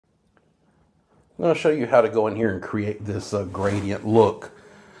I'm going to show you how to go in here and create this gradient look.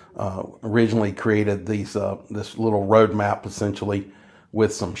 Originally created these this little roadmap essentially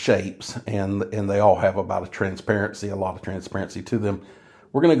with some shapes, and they all have about a lot of transparency to them.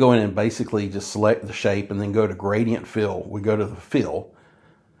 We're going to go in and basically just select the shape and then go to gradient fill. We go to the fill.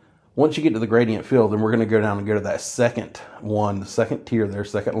 Once you get to the gradient fill, then we're going to go down and go to that second one, the second tier there,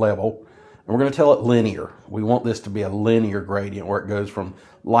 second level. And we're going to tell it linear. We want this to be a linear gradient where it goes from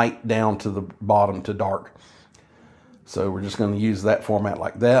light down to the bottom to dark. So we're just going to use that format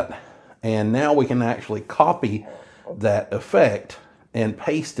like that. And now we can actually copy that effect and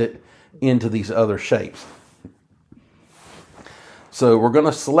paste it into these other shapes. So we're going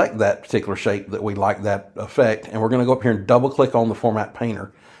to select that particular shape that we like that effect, and we're going to go up here and double click on the Format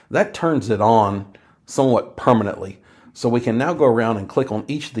Painter. That turns it on somewhat permanently. So we can now go around and click on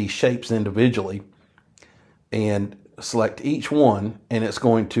each of these shapes individually and select each one, and it's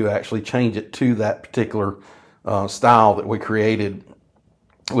going to actually change it to that particular style that we created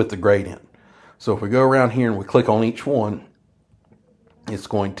with the gradient. So if we go around here and we click on each one, it's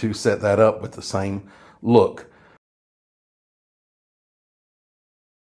going to set that up with the same look.